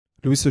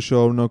Լույսը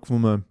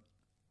շարունակվում է։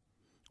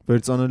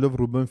 Վերծանելով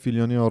Ռուբեն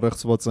Ֆիլյանի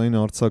առեղծվածային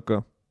արձակը։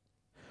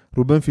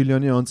 Ռուբեն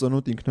Ֆիլյանի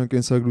անծանոթ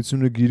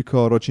ինքնակենսագրությունը գիրքը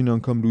առաջին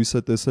անգամ լույս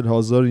է տեսել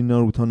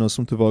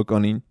 1980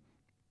 թվականին։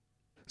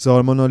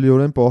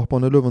 Զարմանալիորեն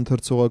պահպանելով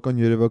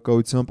ընթերցողական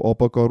երևակայությամբ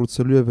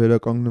ապակառուցելու և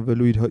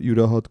վերականգնվելու իր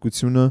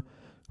յուրահատկությունը,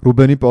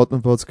 Ռուբենի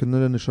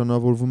պատմվածքները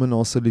նշանավորվում են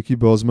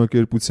ասելիքի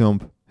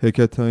բազմակերպությամբ,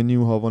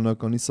 հեքիաթայինի ու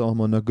հավանականի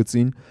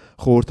սահմանագծին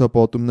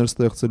խորհրդապատումներ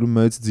ստեղծելու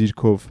մեծ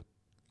ձիրքով։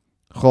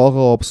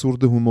 Խաղը,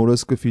 աբսուրդը,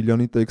 հումորեսկը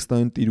Ֆիլյանի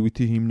տեքստային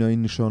տիրույթի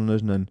հիմնային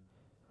նշաններն են։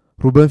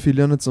 Ռուբեն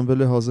Ֆիլյանը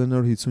ծնվել է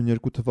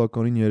 1952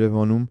 թվականին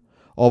Երևանում,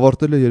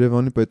 ավարտել է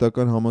Երևանի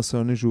պետական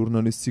համալսարանի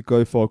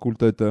ժուռնալիստիկայի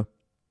ֆակուլտետը։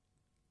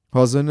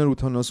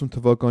 1980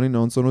 թվականին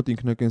անծանոթ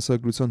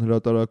ինքնակենսագրության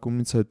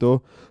հրատարակումից հետո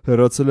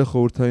հեռացել է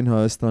խորհրդային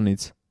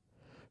Հայաստանից։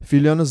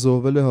 Ֆիլյանը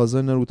զոհվել է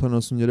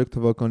 1983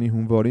 թվականի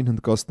հունվարին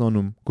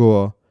Հնդկաստանում,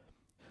 Գոա։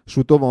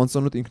 Շուտով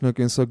անծանոթ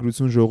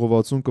ինքնակենսագրություն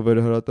ժողովածուն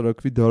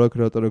կվերահրատարակվի դարակ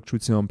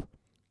հրատարակչությամբ,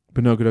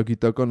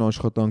 բնագրագիտական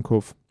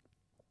աշխատանքով։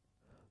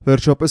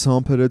 Վերջապես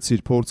համբերեցիր,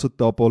 փորձդ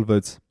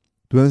տապալվեց։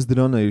 Դու հենց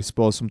դրան էիր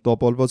սպասում,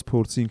 տապալված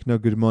փորձի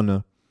ինքնագրմանը։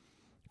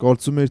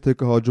 Կարծում էիր, թե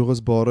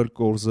կհաջողես բառեր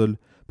կորզել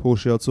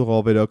փոշիացող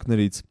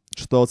ավերակներից,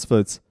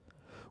 չստացվեց։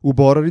 Ու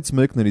բառերից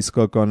մեկն էր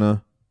իսկականը։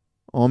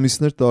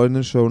 Ամիսներ,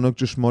 տարիներ շարունակ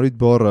ճշմարիտ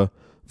բառը,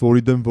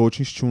 որի դեմ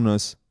ոչինչ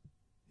չունես,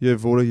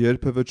 և որը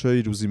երբևէ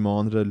չէիր ուզի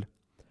մանրել։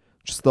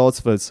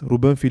 Չստացվեց,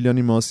 Ռուբեն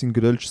Ֆիլյանի մասին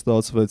գրել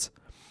չստացվեց։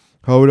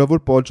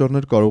 Հարյուրավոր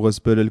պատճառներ կարող ես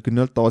բերել,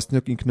 գնալ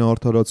տասնյակ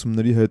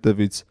ինքնահարդարացումների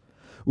հետևից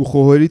ու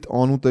խոհերիդ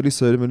անուտելի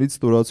սերմերից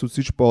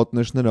ստորացուցիչ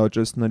պատնեշներ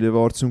աճեցնել և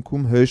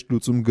արդյունքում հեշտ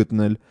լուծում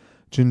գտնել,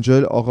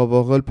 ջնջել,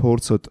 աղավաղել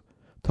փորձդ,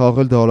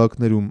 թաղել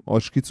դարակներում,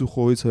 աչքից ու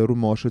խոհից հեռու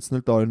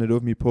մաշեցնել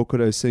տարիներով մի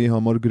փոքր էսսեի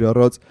համար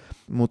գրառած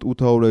մոտ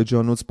 800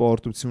 էջանոց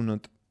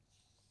պարտությունդ։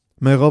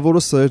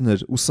 Մեղավորը սերն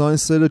էր, ու սա այն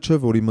սերը չէ,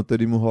 որի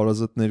մտերիմ ու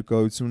հարազատ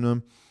ներկայությունը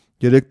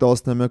 3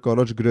 տասնամյակ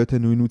առաջ գրեթե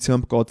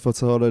նույնությամբ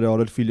կաթվածահար էր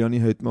արել Ֆիլյանի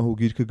հետմահու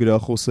գիրքը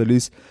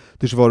գրախոսելիս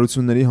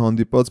դժվարությունների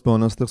հանդիպած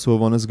բանաստեղծ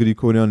Հովհաննես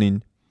Գրիգորյանին։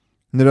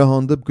 Նրա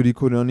հանդեպ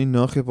Գրիգորյանի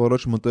նախ և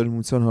առաջ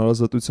մտերմության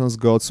հարազատության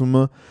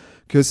զգացումը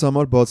քեզ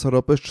համար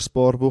բացառապես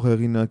չսպառվող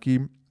հեղինակի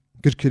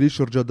գրքերի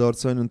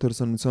շրջադարձային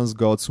ընթերցանության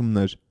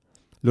զգացումն էր,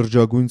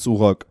 լրջագույն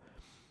ծուղակ։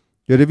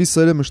 Երևի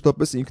սերը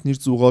մշտապես ինքն իր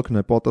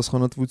ծուղակն է,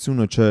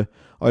 պատասխանատվությունը չէ,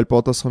 այլ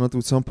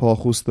պատասխանատվության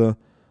փախուստը։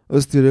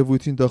 Ըստ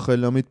երևույթին դա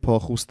խելամիտ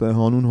փախուստ է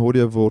հանուն հոր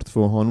և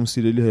որդվո, հանուն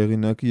սիրելի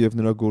հեղինակի և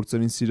նրա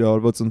գործերին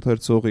սիրահարված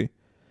ընթերցողի։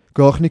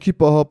 Գաղտնիքի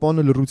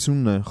պահապանը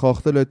լռությունն է,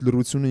 խախտել այդ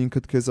լռությունը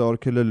ինքդ քեզ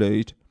արգելել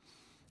էիր։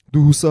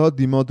 Դու հուսահատ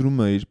դիմադրում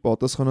էիր,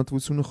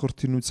 պատասխանատվությունը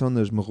խրթիռնության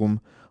էր մղում,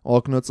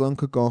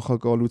 ակնածանքը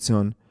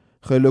կանխակալության,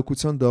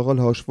 խելոքության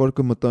դաղալ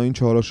հաշվարկը մտային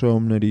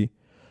չարաշահումների։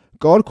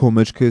 Կար քո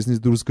մեջ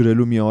քեզնից դուրս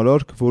գրելու մի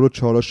արարք, որը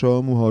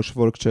չարաշահում ու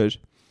հաշվարկ չէր։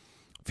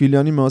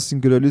 Ֆիլյանի մասին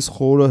գրելիս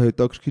խորը,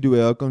 հետաքրքիր ու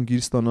էական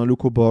գիր ստանալու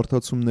քո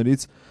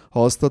բարդացումներից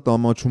հաստատ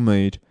ամաչում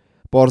էիր։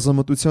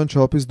 Պարզամտության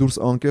չափից դուրս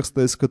անկեղծ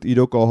տեսքդ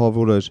իրոք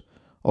ահավոր էր։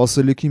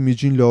 Ասելիքի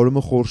միջին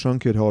լարումը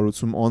խորշանք էր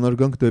հարուցում,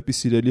 անարգանք դեպի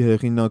սիրելի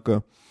հեղինակը,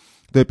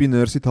 դեպի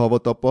ներսիդ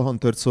հավատապահ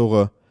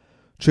ընթերցողը։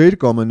 Չէիր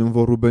կամենում,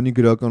 որ Ռուբենի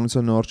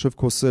գրականության առջև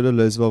քո սերը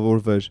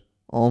լեզվավորվեր,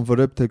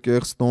 անվրեպ թե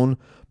կեղծ տոն,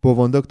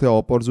 բովանդակ թե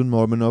ապարդյուն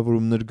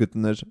մարմնավորումներ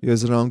գտներ,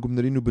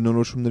 եզրահանգումներին ու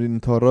բնորոշումներին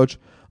ընդառաջ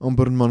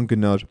ըմբռնման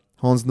գնար,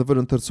 հանձնվեր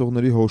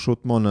ընթերցողների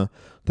հոշոտմանը,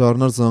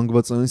 դառնար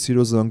զանգվածային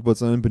սիրո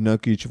զանգվածային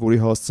բնակիչ, որի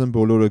հասցեն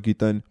բոլորը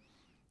գիտեն։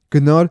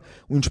 Գնար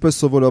ու ինչպես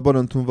սովորաբար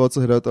ընդունված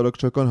է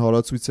հրատարակչական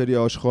հարացույցերի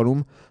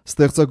աշխարհում,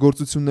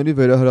 ստեղծագործությունների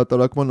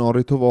վերահրատարակման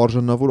առիթով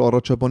արժանավոր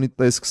առաջաբանի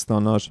տեսք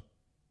ստանար։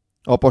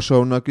 Ապա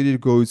շարունակեր իր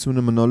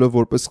գոյությունը մնալով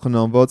որպես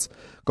խնամված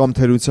կամ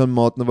թերության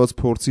մատնված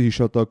փորձի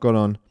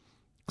հիշատակարան։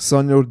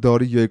 20-րդ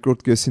դարի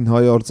երկրորդ կեսին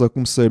հայ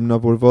արձակում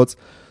սերմնավորված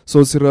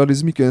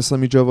սոցիալիզմի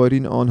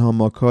կենսամիջավայրին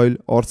անհամաքայլ,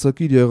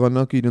 արձակիր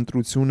եղանակը իր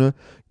ընտրությունը,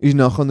 իր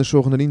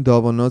նախանշողներին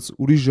դավանած,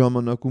 ուրիշ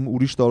ժամանակում,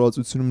 ուրիշ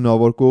տարածությունում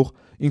նավարկող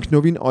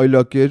ինքնովին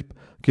այլակերպ,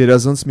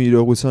 գերազանց մի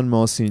իրողության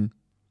մասին,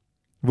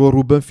 որ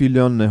Ռուբեն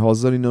Ֆիլյանն է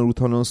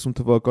 1980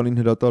 թվականին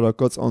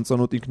հրատարակած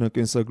անծանոթ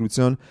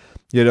ինքնակենսագրության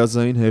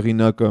երազային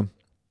հեղինակը։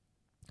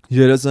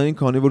 Երազային,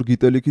 քանի որ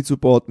գիտելիքից ու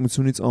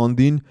պատմությունից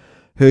անդին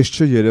հեշտ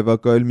չէ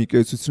երևակայել մի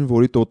կեցություն,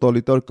 որի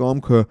տոտալիտար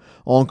կամքը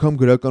անգամ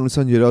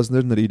գրականության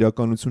երազներն էր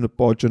իրականությունը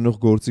պատճենող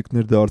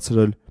գործիքներ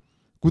դարձրել։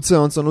 Գուցե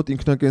անծանոթ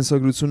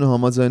ինքնակենսագրությունը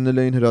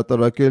համաձայնել էին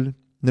հրատարակել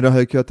նրա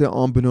հեքիաթի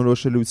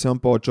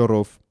անբնորոշելիության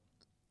պատճառով։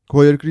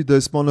 Քո երկրի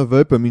դեսպանը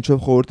վեպը մինչև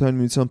Խորհրդային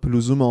Միության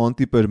փլուզումը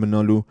անտիպ էր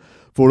մնալու,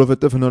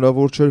 որովհետև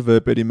հնարավոր չէր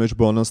վեպերի մեջ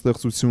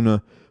բանաստեղծությունը,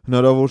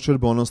 հնարավոր չէր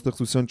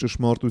բանաստեղծության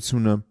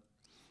ճշմարտությունը։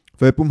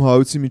 Վեպում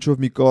հայոցի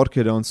միջով մի կարգ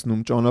էր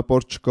անցնում,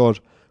 ճանապարհ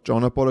չկար,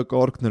 ճանապարհը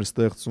կարգն էր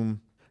ստեղծում,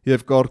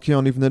 և կարգի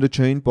անիվները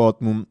չէին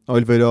պատմում,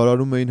 այլ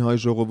վերարարում էին հայ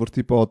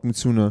ժողովրդի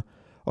պատմությունը։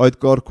 Այդ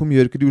կարգում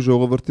երկրի ու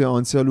ժողովրդի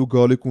անցյալ ու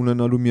գալիք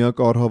ունենալու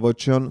միակ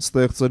առհավատչյան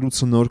ստեղծելու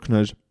ցնորքն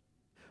էր։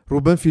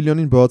 Ռուբեն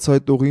Ֆիլյանին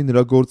բացահայտողի,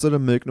 նրա գործերը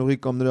մեկնողի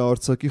կամ նրա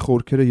արձակի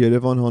խորքերը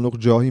Երևան հանող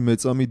ջահի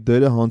մեծամիտ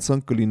դերը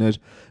հանցանք կլիներ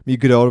մի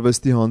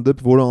գրարվեստի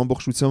հանդեպ, որը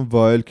ամբողջությամբ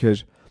վայելք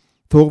էր,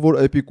 Թող որ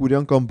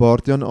էպիկուրյան կամ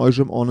բարդյան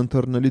այժմ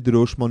անընթեռնելի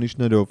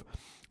դրոշմանիչներով,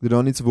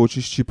 դրանից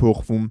ոչինչ չի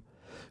փոխվում։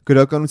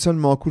 Գրականության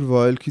մաքուր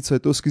վայելքից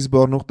հետո սկիզբ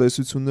առնող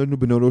տեսություններն ու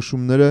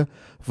բնորոշումները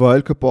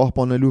վայելքը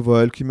պահպանելու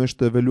վայելքի մեջ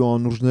տևելու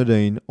անուրջներ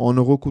էին,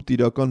 անողոք ու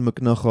տիրական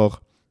մկնախաղ։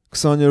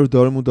 20-րդ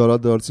դարում ու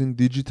դարադարձին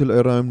Digital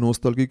Era-ում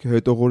նոստալգիկ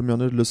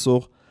հետողորմյաներ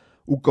լսող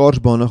ու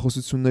կարճ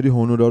բանախոսությունների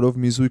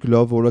հոնորարով մի զույգ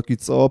լավ որակի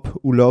ծափ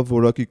ու լավ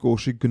որակի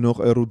կոշիկ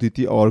գնող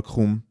էրուդիտի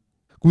արգխում։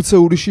 Գուցե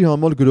ուրիշի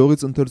համար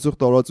գրողից ընթերցող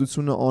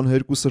տարածությունը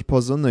անհերք ու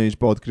սրբազան է իր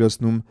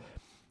պատկերացնում,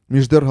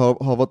 մինչդեռ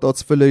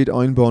հավատացվել է իր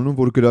այն բանում,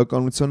 որ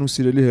գրականության ու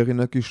սիրելի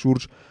հեղինակի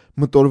շուրջ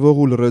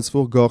մտորվող ու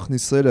լռեցվող գաղտնի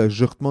սերը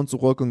ժխտման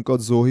ծուղակ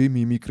ընկած զոհի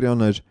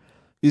միմիկրիան էր,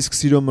 իսկ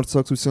սիրո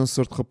մրցակցության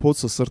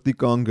սրտխփոցը սրտի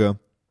կանգը։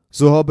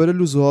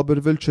 Զոհաբերել ու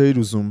զոհաբերվել չէիր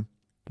ուզում։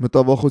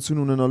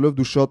 Մտավախություն ունենալով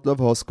դու շատ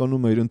լավ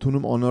հասկանում էիր,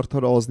 ընդունում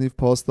անարդար ազնիվ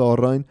փաստը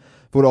առ այն,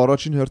 որ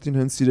առաջին հերթին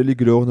հենց սիրելի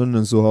գրողներն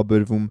են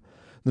զոհաբերվում։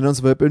 Նրանց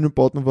վեպերն ու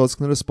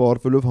պատմվածքները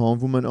սպառվելով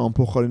հանվում են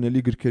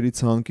անփոխարինելի գրքերի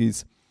ցանկից,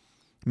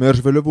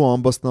 մերժվելով ու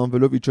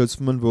ամբաստանվելով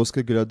իջեցվում են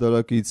ոսկե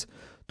գրադարակից,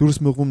 դուրս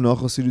մղվում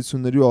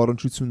նախասիրությունների ու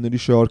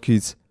առնչությունների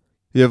շարքից,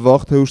 եւ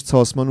վաղ թե ուշ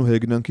ցասման ու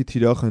հեգնանքի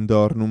թիրախ են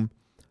դառնում։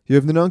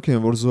 Եվ նրանք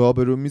են, որ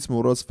զոհաբերումից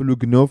մոռացվելու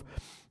գնով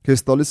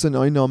քեզ տալիս են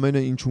այն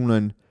ամենը, ինչ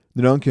ունեն։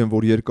 Նրանք են,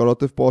 որ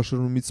երկարատև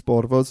պաշարումից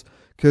սպառված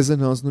քեզ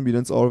են հանձնում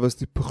իրենց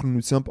արվեստի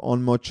փխրունությամբ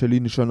անմատչելի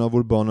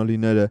նշանավոր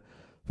բանալիները,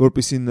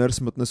 որպեսզի ներս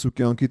մտնես ու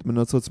կյանքիդ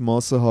մնացած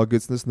մասը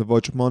հագեցնես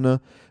նվաճմանը,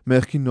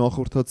 մեղքի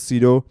նախորդած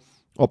սիրո,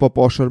 ապա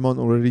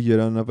պաշարման օրերի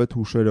երանավետ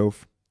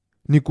հուշերով։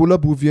 Նիկոլա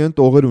Բուվիեն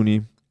տողեր ունի,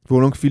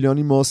 որոնք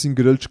Ֆիլյանի մասին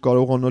գրել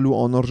չկարողանալու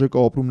անարժեք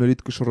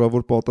ապրումներիդ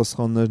կշռավոր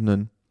պատասխաններն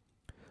են։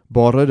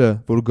 Բառերը,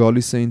 որ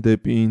գալիս էին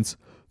դեպի ինձ,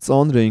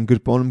 ծանր էին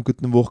գրպանում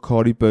գտնվող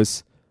քարի պես,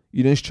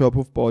 իրենց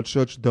չափով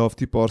պատշաճ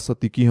Դավթի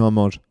պարսատիկի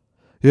համար։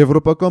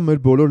 Եվրոպական մեր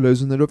բոլոր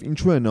լեզուներով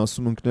ինչու են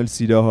ասում ընկնել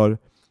սիրահար,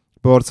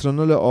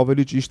 բարձրանալը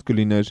ավելի ճիշտ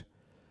կլիներ։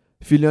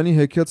 Ֆիլյանի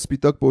հեքիաթ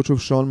Սպիտակ պոչով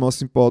շան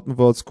մասին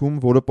պատմվածքում,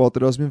 որը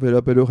պատերազմին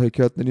վերաբերող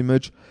հեքիաթների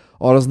մեջ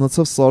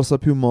առանձնացավ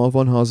սարսափի ու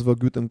մահվան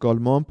հազվագյուտ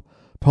ընկալմամբ,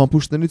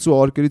 փամփուշտներից ու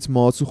արկերից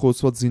մահացու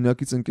խոցված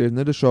զինակից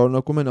ընկերները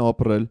շարունակում են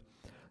ապրել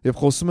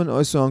եւ խոսում են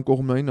այս ու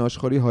անկողմնային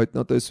աշխարհի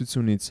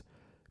հայտնատեսությունից։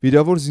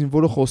 Վիրավոր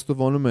զինվորը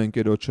խոստովանում է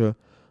ընկերոջը.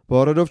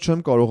 «Բառերով չեմ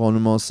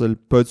կարողանում ասել,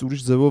 բայց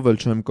ուրիշ ձևով էլ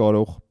չեմ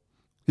կարող»։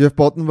 Եվ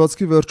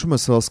պատմվածքի վերջում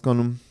ես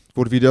հասկանում,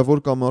 որ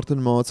վիրավոր կամ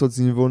արդեն մահացած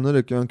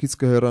զինվորները կյանքից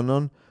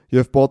կհեռանան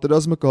եւ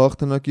պատերազմը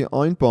կհաղթանակի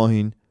այն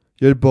պահին,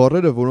 երբ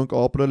բառերը, որոնք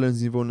ապրել են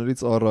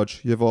զինվորներից առաջ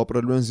եւ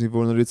ապրելու են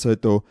զինվորներից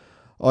հետո,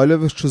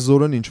 այլևս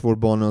չզորեն ինչ-որ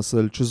բան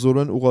ասել,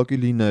 չզորեն ուղակի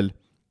լինել,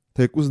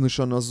 թեկուզ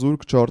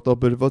նշանազուրկ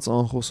չարտաբերված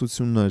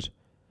անխոսություններ։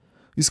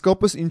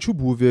 Իսկապես ինչու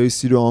Բուվիեի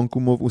սիրո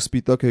անկումով ու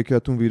Սպիտակ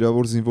հեքիաթում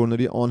վիրավոր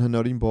զինվորների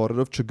անհնարին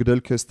բառերով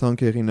չգրել քեզ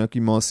թանկ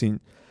հեղինակի մասին,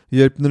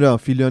 երբ նրա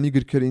Ֆիլյանի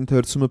գրքերի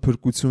ընթերցումը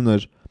փրկություն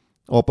էր,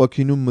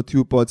 ապաքինում մթի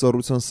ու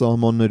պայծառության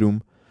սահմաններում,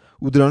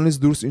 ու դրանից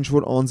դուրս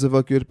ինչ-որ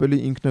անձևակերպելի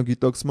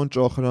ինքնագիտակցման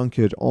ճախրանք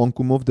էր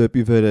անկումով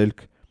դեպի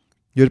վերելք,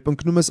 երբ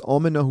ընկնում ես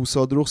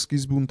ամենահուսադրող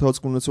սկիզբ ու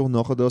ընթացք ունեցող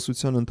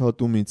նախադասության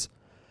ընդհատումից։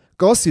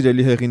 Կա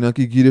սիրելի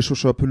հեղինակի գիրը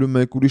շոշափելու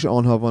մեկ ուրիշ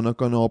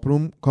անհավանական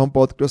ապրում, քան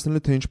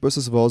պատկերացնելը, թե ինչպես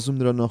ես վազում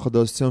նրա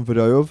նախադասության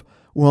վրայով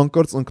ու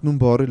հանկարծ ընկնում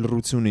բառի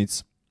լռությունից։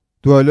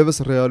 Դու այլևս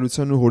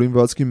ռեալության ու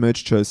հորինվածքի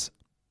մեջ չես,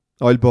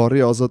 այլ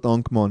բառի ազատ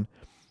անկման,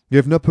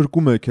 եւ նա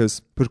փրկում է քեզ,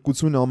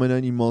 փրկություն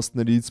ամենայն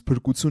իմաստներից,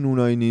 փրկություն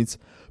ունայինից,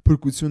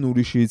 փրկություն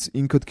ուրիշից,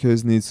 ինքդ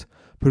քեզնից,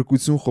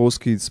 փրկություն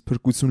խոսքից,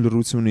 փրկություն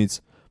լռությունից,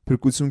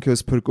 փրկություն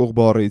քեզ փրկող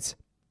բառից։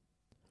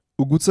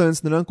 Ու գուցե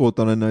հենց նրանք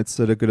օտանեն այդ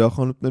սերը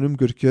գրախանութներում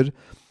գրքեր,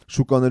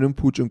 շուկաներում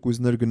փուչ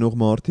ընկույզներ գնող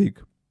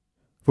մարդիկ,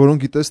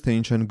 որոնք գիտես թե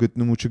ինչ են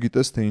գտնում ու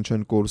չգիտես թե ինչ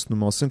են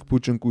կորցնում, ասենք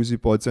փուչ ընկույզի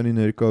պատյանի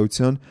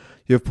ներկայության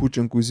եւ փուչ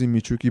ընկույզի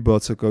միջուկի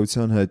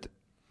բացակայության հետ։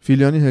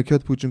 Ֆիլյանի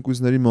հեքիաթ փուչ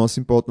ընկույզների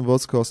մասին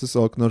պատմվածքը ասես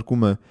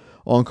ակնարկում է,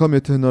 անգամ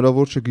եթե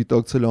հնարավոր չէ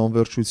գիտակցել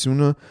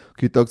անվերջությունը,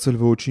 գիտակցել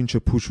ոչինչը,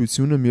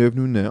 փուչությունը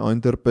միևնույն է,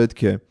 այն դեռ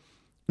պետք է։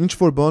 Ինչ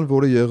որ բան,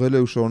 որը եղել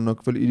է ու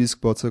շարունակվել իր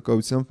իսկ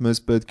բացակայությամբ,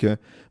 մեզ պետք է,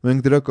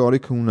 մենք դրա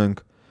կարիքը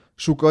ունենք։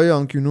 Շուկայի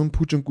անկյունում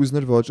փուչ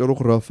ընկույզներ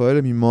վաճառող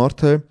Ռաֆայելը մի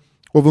մարդ է,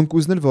 ով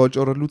ընկույզներ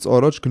վաճառելուց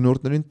առաջ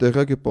գնորդներին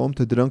տեղյակ է պահում,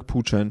 թե դրանք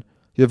փուչ են,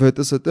 եւ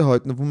հետզհետե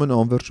հայտնվում են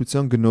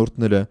անվերջության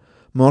գնորդները։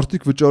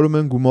 Մարդիկ վճարում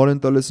են, գումար են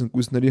տալիս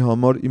ընկույզների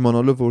համար,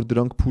 իմանալով, որ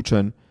դրանք փուչ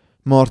են։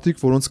 Մարդիկ,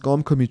 որոնց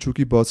կամքը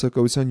միջուկի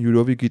բացակայության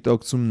յուրովի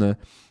գիտակցումն է,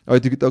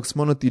 այդ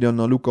գիտակցմանը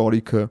տիրանալու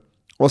կարիքը։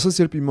 Ասես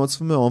երբ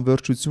իմացվում է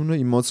անվերջությունը,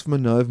 իմացվում է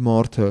նաև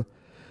մարդը։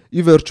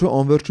 Ի վերջո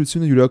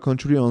անվերջությունը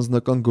յուրաքանչյուրի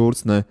անձնական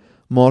գործն է,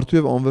 մարդու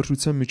եւ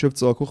անվերջության միջև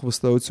ծագող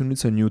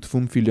վստահությունից է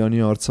նյութվում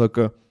Ֆիլյանի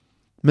արձակը։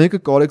 Մեկը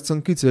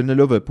կարեկցանքից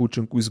ելնելով է փուչ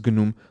ընկույզ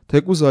գնում,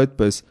 թեկուզ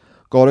այդպես,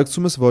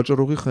 կարեկցում ես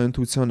վաճառողի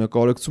խենթությանը,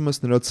 կարեկցում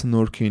ես նրա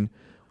ցնորքին։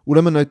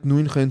 Ուրեմն այդ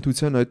նույն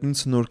խենթության, այդ նույն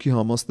ցնորքի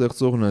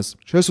համաստեղծողն ես։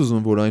 Չես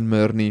ուզում, որ այն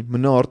մեռնի,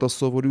 մնա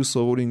արտասովորի ու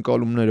սովորի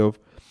ընկալումներով։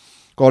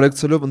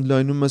 Կարեկցելով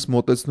ընդլայնում ես,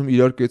 մոտեցնում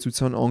իրար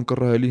կեցության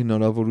անկռահելի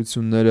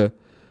հնարավորությունները։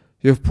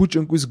 Եվ փուչ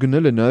ընկույզ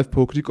գնելը նաև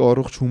փոքրիկ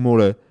առողջ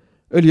հումոր է։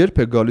 Էլ երբ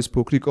է գալիս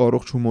փոքրիկ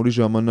առողջ հումորի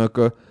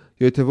ժամանակը,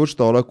 եթե ոչ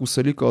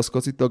տարակուսելի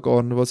կասկածի տակ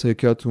առնված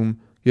հեքիաթում,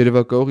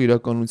 երևակայող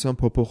իրականության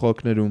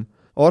փոփոխակներում։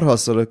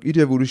 Առհասարակ իր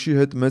եւ ուրիշի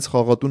հետ մեծ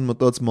խաղատուն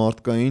մտած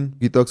մարդկային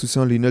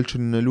գիտակցության լինել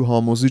չլինելու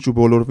համոզիչ ու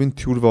բոլորովին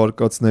թյուր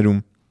վարկածներում։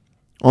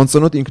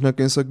 Անծանոթ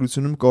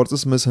ինքնակենսագրությունում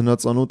կարծես մեզ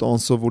հնածանոթ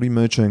անսովորի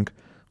մեջ ենք,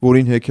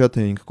 որին հեքիաթ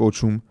էինք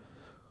կոչում,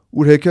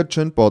 ուր հեքիաթ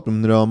չեն պատմում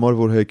նրա համար,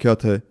 որ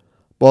հեքիաթ է,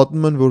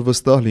 պատմում են, որ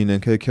վստահ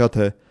լինենք հեքիաթ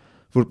է,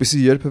 որպեսզի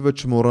երբևէ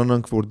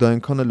չմոռանանք, որ դա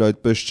այնքան էլ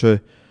այդպես չէ։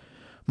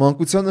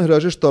 Մանկությանը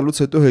հրաժեշտ տալուց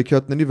հետո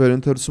հեքիաթների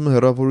վերընթերցումը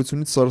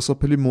հեռավորությունից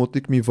սարսափելի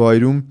մոտիկ մի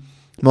վայրում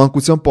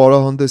մանկության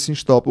պարահանդեսին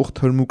շտապող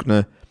թրմուկն է,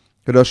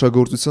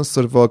 հրաշագործության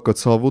սրվակը,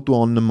 ցավոտ ու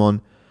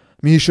աննման։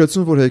 Մի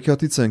հիշեցում, որ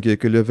հեքիաթից ենք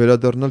եկել եւ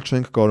վերադառնալ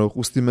չենք կարող,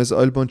 ուստի մեզ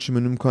այլ բան չի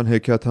մնում, քան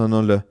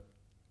հեքիաթանալը։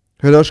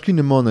 Հրաշքի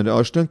նման էր,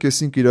 աշնան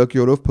կեսին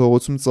կիրակի օրով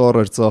փողոցում ծառ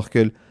էր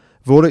ծաղկել,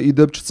 որը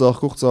իդեպ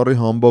չծաղկող ծառի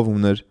համբավ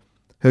ուներ։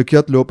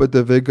 Հեքիաթ Լոպե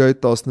դե Վեգայի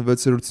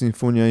 16-րդ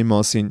սիմֆոնիայի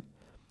մասին։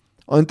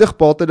 Այնտեղ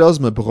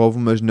պատերազմ է,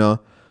 բղավում էր նա,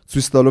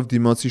 ցույց տալով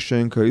դիմացի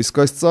շենքը, իսկ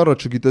այս ծառը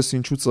չգիտես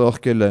ինչու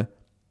ծաղկել է։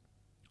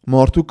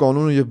 Մարդու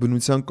կանոնը եւ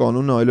բնության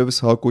կանոնը այլևս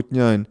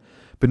հակոտնյա են։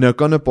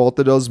 Բնականը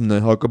պատերազմն է,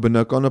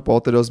 հակաբնականը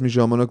պատերազմի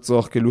ժամանակ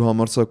ծաղկելու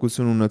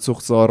համարձակություն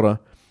ունեցող ծառը։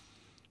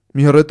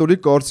 Մի հռետորի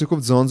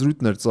կարծիքով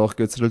ձանձրույթն էր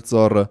ծաղկեցրել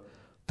ծառը,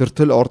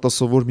 դրդել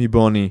արտասովոր մի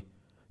բանի,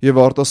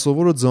 եւ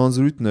արտասովորը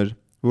ձանձրույթն էր,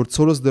 որ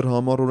ցորս դեռ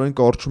համառորեն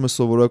կարճում է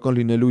սովորական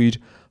լինելու իր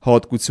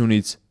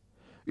հատկությունից։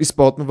 Իսկ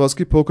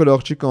պատմվածքի փոքր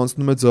աղջիկը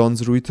անցնում է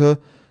ձանձրույթը,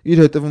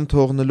 իր հետևում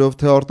թողնելով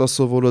թե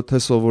արտասովորը, թե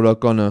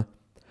սովորականը։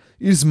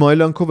 Իր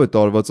զմայլանքով է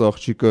տարված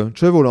աղջիկը,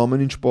 չէ որ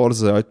ամեն ինչ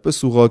պարզ է, այդպես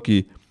ուղղակի։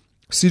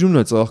 Սիրուն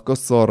է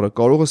ծաղկած ծառը,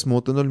 կարող ես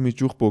մոտենալ մի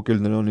ճյուղ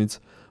պոկել նրանից,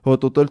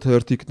 հոտոտել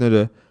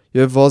թերթիկները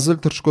եւ վազել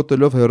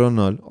թռչկոտելով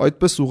հեռանալ,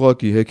 այդպես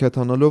ուղղակի,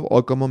 հեքիաթանալով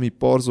ակամա մի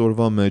պարզ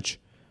օրվա մեջ։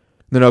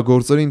 Նրա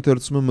գործերի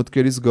ընթերցումը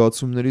մտքերի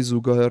զգացումների,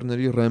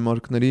 զուգահեռների,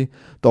 ռեմարկների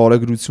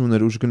տարեգրություն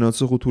էր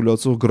ուժգնացող ու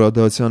թուլացող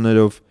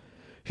գրադացիաներով,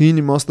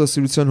 հին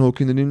իմաստասիրության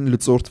հոգիներին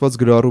լծորտված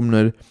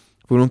գրառումներ,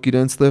 որոնք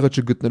իրենց տեղը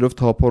չգտնելով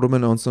թափառում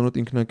են անծանոթ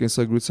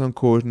ինքնակենսագրության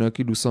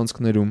քոօրինակի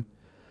լուսանցքներում։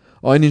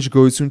 Այնինչ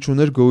գոյություն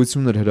չուներ,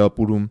 գոյություն էր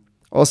հրապուրում։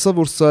 Ասա,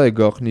 որ սա է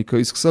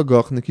գաղտնիքը, իսկ սա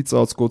գաղտնիքի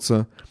ծածկոցը։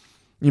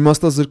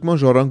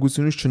 Իմաստազրկման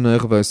ժառանգությունից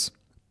չնեղվես։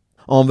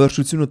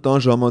 Անվերջությունը տան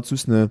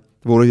ժամացույցն է,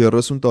 որը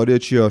 30 տարի է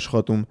չի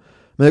աշխատում։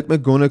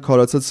 Մեկ-մեկ գոնե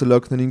քարացած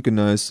սլաքներին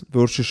կնայես,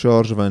 որ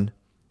չշարժվեն։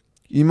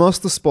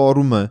 Իմաստը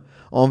սպառում է,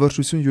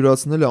 անվերջություն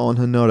յուրացնելը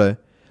անհնար է։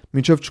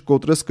 Մինչև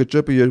չկոտրես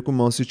կճեպը երկու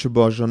մասի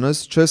չբաժանես,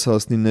 չես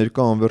հասնի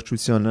ներկա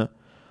անվերջությանը։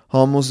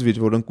 Համոզվիր,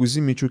 որ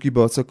ընկույզի միջուկի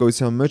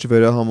բացակայության մեջ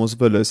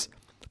վերահամոզվել ես։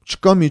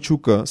 Չկա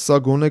միջուկը, սա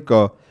գոնե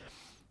կա։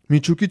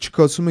 Միջուկի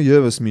չքացումը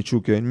եւս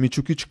միջուկ է,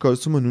 միջուկի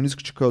չքացումը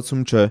նույնիսկ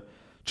չքացում չէ,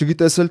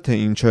 չգիտես էլ թե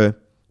ինչ է։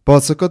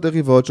 Բացակա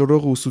տեղի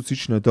վաճառողը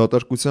ուսուցիչն է,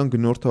 դատարկության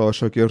գնորդը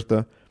աշակերտը։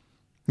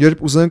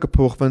 Երբ ուզեն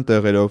կփոխվեն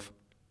տեղերով։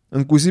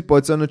 Ընկույզի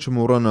պայծյանը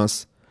չմոռանաս։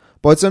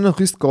 Պայծյանը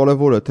խիստ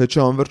կարևոր է, թե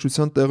չէ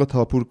անվերջության տեղը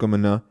թափուր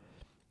կմնա։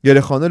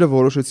 Երեխաները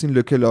որոշեցին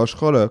լքել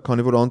աշխարհը,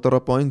 քանի որ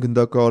անտառապահին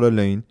գնդակահարել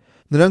էին։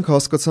 Նրանք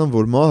հասկացան,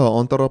 որ մահը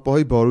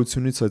անտառապահի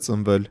բարությունից է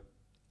ծնվել։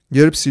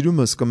 Երբ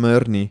սիրում ես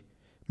կմեռնի,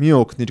 մի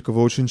օգնիր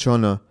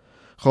կոչնչանա։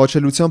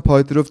 Խաչելության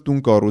փայտերով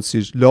տուն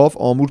կառուցիր, լավ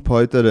ամուր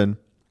փայտեր են։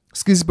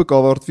 Սկիզբը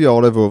կավարտվի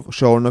արևով,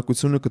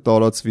 շարունակությունը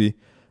կտարածվի։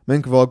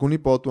 Մենք վագոնի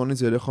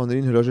պատուանից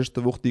երեխաներին հրաժեշտ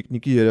տվող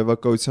տիկնիկի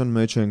երևակայության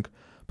մեջ ենք։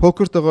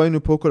 Փոքր տղային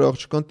ու փոքր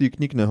աղջկան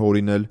տիկնիկն է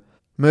հորինել։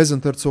 Մեզ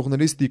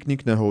ընթերցողներից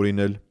տիկնիկն է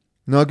հորինել։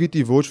 Նա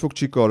գիտի, ոչ ոք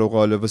չի կարող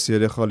այլևս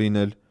երեխա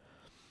լինել։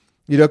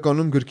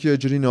 Իրականում գրքի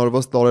էջերին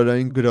արված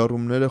տարերային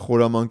գրառումները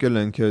խորամանկել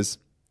են քեզ։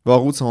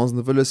 Վաղուց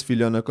հանձնվել ես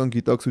ֆիլիանական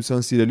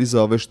գիտակցության սիրելի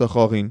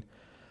զավեշտախաղին։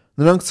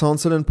 Նրանք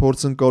ցանցել են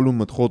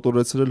փորձընկալումդ,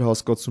 խոտորեցրել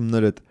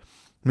հասկացումներդ։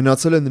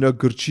 Մնացել է նրա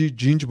գրչի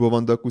ջինջ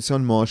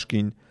բովանդակության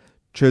մաշկին,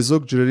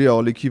 չեզոք ջրերի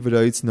ալիքի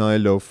վրայից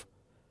նայելով։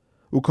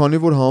 Ու քանի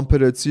որ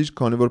համբերեցիր,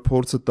 քանի որ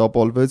փորձը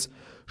տապալվեց,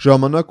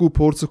 ժամանակը ու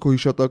փորձը քո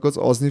հիշատակած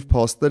ազնիվ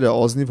փաստերը,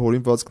 ազնիվ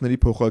հորինվածքների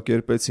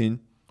փոխակերպեցին։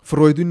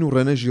 Ֆրոյդին ու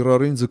Ռենե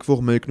Ժիրարին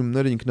ձգվող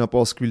մեկնումները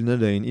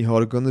ինքնապասկվիլներ էին ի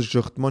հարգանս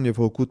ժխտման եւ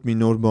հոգուտ մի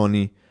նոր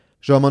բանի։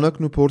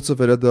 Ժամանակն ու փորձը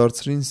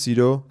վերադարձրին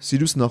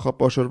սիրուց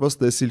նախապաշարված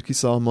տեսիլքի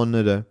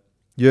սահմանները։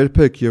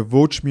 Երբեք եւ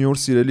ոչ մի օր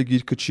սիրելի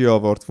գիրքը չի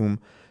ավարտվում,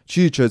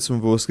 չի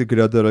իջեցվում ոսկե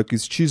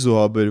գրադարակից, չի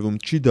զոհաբերվում,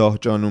 չի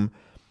դահճանում։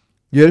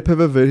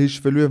 Երբևէ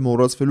վերհիշվելու եւ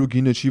մոռացվելու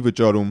գինը չի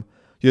վճարում,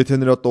 եթե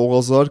նրա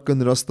տողազարկը,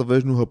 նրա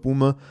ստվերն ու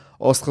հպումը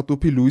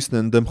աստղատուփի լույսն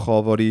են դեմ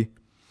խավարի։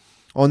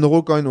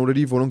 Անողոք այն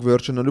օրերի, որոնք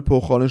վերջանալու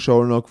փոխարեն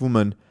շարունակվում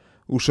են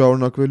ու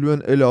շարունակվելու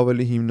են ել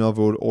ավելի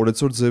հիմնավոր,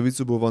 օրեցօր ձևից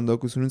ու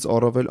բովանդակությունից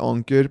առավել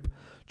անկերպ,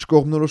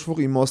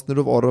 չկողմնորոշվող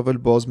իմաստներով առավել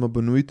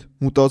բազմաբնույթ,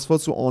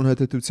 մուտացված ու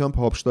անհեթեթությամբ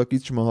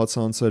հափշտակիչ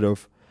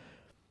մահացանցերով։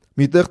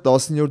 Միտեղ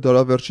 19-րդ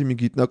դարավերջի մի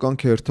գիտնական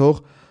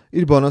քերթող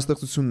իր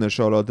բանաստեղծությունն է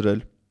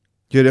շարադրել։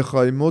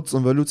 Երեխայի մոտ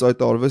ծնվելուց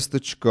այդ արվեստը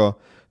չկա,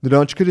 նրա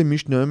աչքերը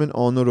միշտ նայում են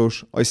անորոշ,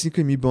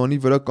 այսինքն մի բանի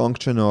վրա կանգ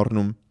չեն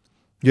առնում։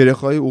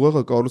 Երեխայի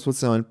ուղեղը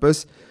կառուցված է այնպես,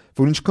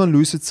 որ ինչքան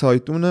լույսը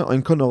ցայտուն է,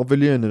 այնքան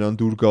ավելի է նրան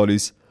դուր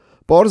գալիս։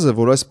 Պարզ է,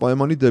 որ այս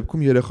պայմանի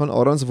դեպքում երեխան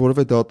առանց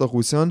որևէ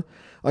դատախության,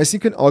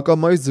 այսինքն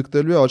ակամայից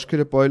ձգտելու է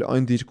աչքերը պահել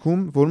այն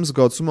դիրքում, որում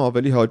զգացումը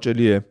ավելի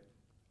հաճելի է։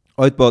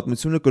 Այդ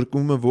պատմությունը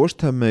կրկնվում է ոչ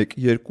թե 1,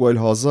 2, այլ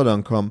 1000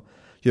 անգամ,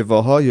 եւ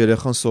ահա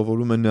երեխան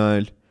սովորում է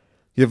նայել։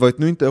 Եվ այդ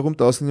նույն տեղում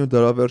 19-րդ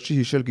դարավերջի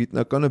հիշել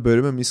գիտնականը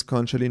բերում է մի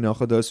սքանչելի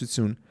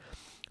նախադասություն.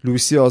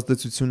 Լուիսի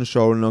ազդեցությունը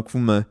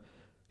շարունակվում է։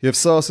 Եվ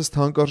սա ասես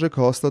թանկարժեք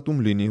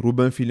հաստատում լինի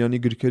Ռուբեն Ֆիլյանի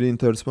գրքերի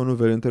ընթերցման ու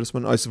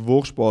վերընթերցման այս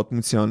ողջ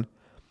պատմության,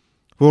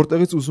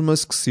 որտեղից ուզում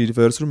ես սկսիր,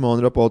 վերցրու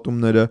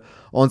մանրապատումները,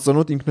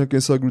 անծանոթ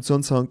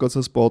ինքնակենսագրության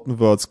ցանկացած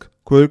պատմվածք,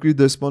 քո երկրի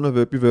դեսպանը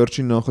վեպի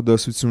վերջին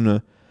նախադասությունը,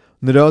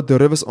 նրա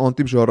դեռևս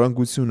անտիպ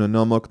ժառանգությունը,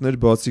 նամակներ,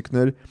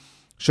 բացիկներ,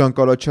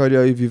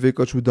 Շանկարաչարյայի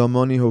Վիվեկա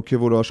Չուդամանի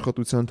հոգևոր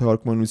աշխատության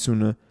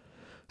թարգմանությունը։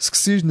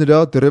 Սկսիր նրա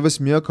դեռևս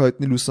միակ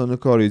հայտնի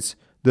լուսանկարից,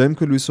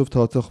 դեմքը լույսով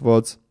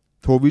թաթխված,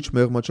 թովիչ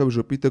մեղմաչափ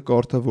ժպիտը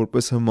կարդա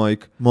որպես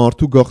հմայք,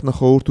 մարդու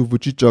գաղտնախորհուրդ ու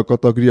վճիտ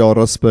ճակատագրի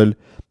առասպել,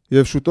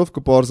 եւ շուտով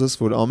կպարզես,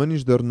 որ ամեն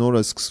ինչ դեռ նոր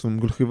է սկսվում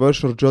գլխիվայր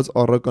շրջած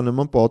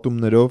առականնման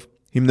պատումներով,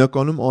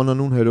 հիմնականում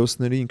անանուն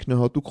հերոսների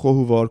ինքնահատուկ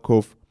խոհ ու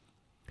վարքով։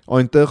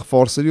 Այնտեղ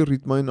ֆարսերի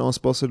ռիթմային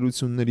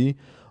անսպասելիությունների,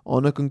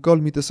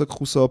 անակնկալ մի տեսակ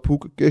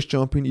խուսափուկ, կես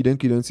ճամփին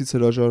իրենցից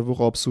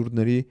հրաժարվող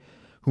աբսուրդների,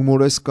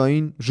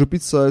 հումորեսկային,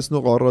 ժպիտ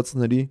սայեցնող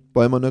առածների,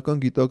 պայմանական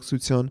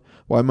գիտակցության,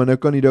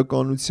 պայմանական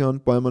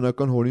իրականության,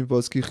 պայմանական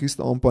հորինվածքի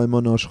խիստ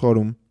անպայման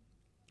աշխարհում։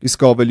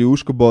 Իսկ ավելի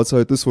ուշ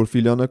կբացահայտես, որ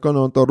Ֆիլյանական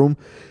անտառում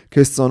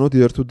քեզ ծանոթ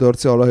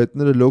երթուդարձի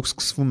արահետները լոկ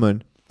սկսվում են։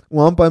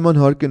 Ու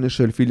անպայման հարկ է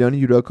նշել, Ֆիլյանի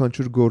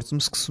յուրաքանչյուր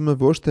գործում սկսում է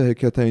ոչ թե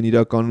հեքիաթային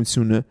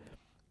իրականությունը,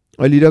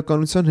 այլ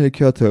իրականության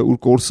հեքիաթը, ուր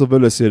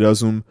կորսվել ես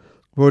երազում,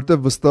 որտեղ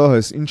վստահ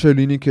ես, ինչ է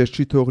լինի քեզ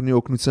չի թողնի,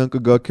 օգնության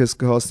կգա, քեզ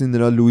կհասնի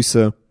նրա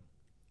լույսը,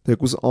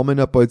 թեկուզ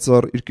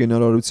ամենապայծառ իր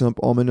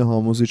կենարարությամբ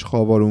ամենահամոզիչ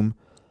խավարում,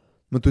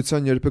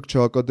 մթության երբեք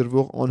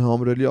չհակադրվող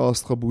անհամրելի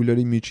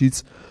աստղաբույլերի միջից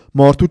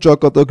մարդու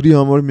ճակատագրի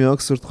համար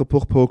միակ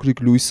սրտխփող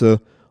փոքրիկ լույսը,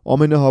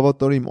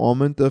 ամենահավատարիմ,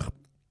 ամենտեղ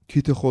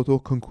քիթը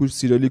խոթող քնքուշ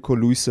սիրելի քո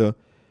լույսը,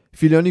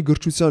 Ֆիլյանի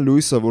գրչության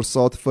լույսը, որ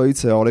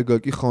Սաթվայից է,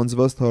 Արեգակի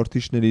խանձված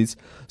թարթիչներից,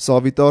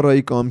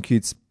 Սավիտարայի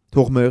կամքից,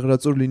 թող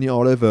մեղրածոր լինի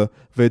արևը,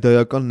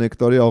 վեդայական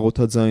նեկտարի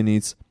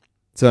աղոթաձայնից,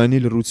 ձայնի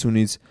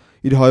լռությունից,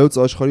 իր հայոց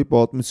աշխարհի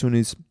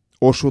պատմությունից,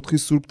 Օշոթխի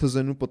սուրբ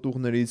թզենու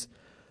պտուղներից,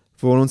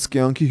 որոնց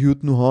կյանքի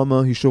հյութն ու համը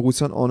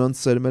հիշողության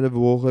անանց սերմերը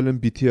ողողել են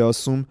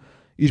Բիթիասում,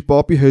 իր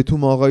պապի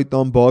Հեթում աղայի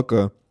տան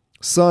բակը։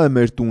 Սա է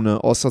մեր տունը,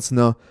 ասաց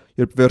նա,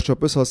 երբ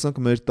վերջապես հասանք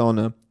մեր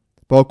տանը։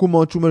 Բակում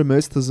աճում էր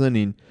մեծ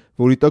թզենին,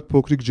 որի տակ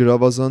փոքրիկ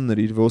ջրավազանն էր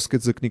իր ոսկե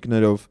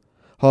ձկնիկներով։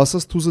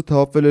 Հասած թուզը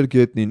թափվել էր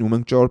գետնին, ու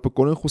մենք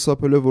ճարպկորեն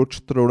խուսափելով որ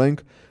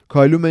չտրորենք,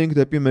 քայլում էինք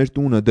դեպի մեր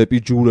տունը, դեպի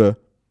ջուրը։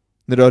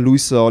 Նրա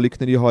լույսը,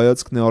 ալիքների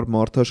հայացքն է առ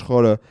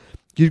մարդաշխարհը,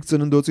 գիրք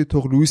ծննդոցի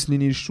թող լույս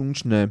լինի իր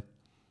շունչն է։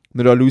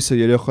 Նրա լույսը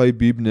երեխայի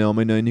բիբն է,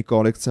 ամենայնի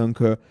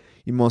կարեկցանքը,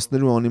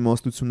 իմաստներ ու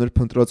անիմաստություններ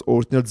փնտրած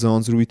օրհնյալ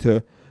ձանձրույթը,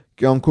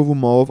 կյանքով ու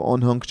մահով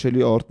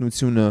անհանգչելի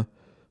արթնությունը։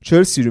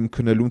 Չէր սիրում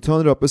քնել,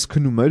 ընդհանրապես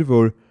քնում էր,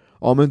 որ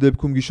ամեն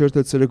դեպքում գիշեր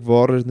թե ցերեկ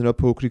վառ էր նրա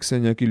փոքրիկ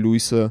սենյակի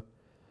լույսը։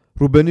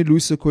 Ռուբենի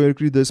լույսը քո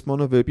երկրի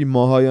դեսպանը վեպի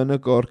Մահայանը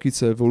կարգից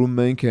է, որում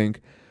մենք ենք,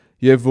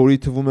 եւ որի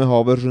թվում է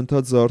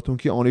հավերժընթաց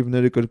զարթոնքի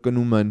անիվները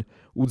կրկնում են.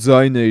 ու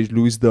ձայն էիր,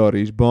 լույս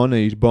դառիր, բան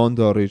էիր, բան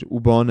դառիր, ու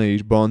բան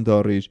էիր, բան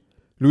դառիր։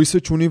 Լույսը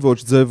չունի ոչ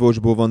ձև, ոչ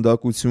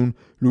բովանդակություն,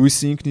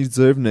 լույսը ինքն իր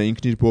ձևն է,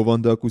 ինքն իր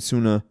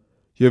բովանդակությունը,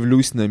 եւ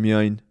լույսն է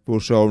միայն,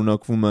 որ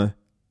շարունակվում է։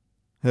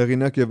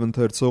 Հեղինակ եւ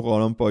ընթերցող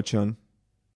Արամ Պաչյան։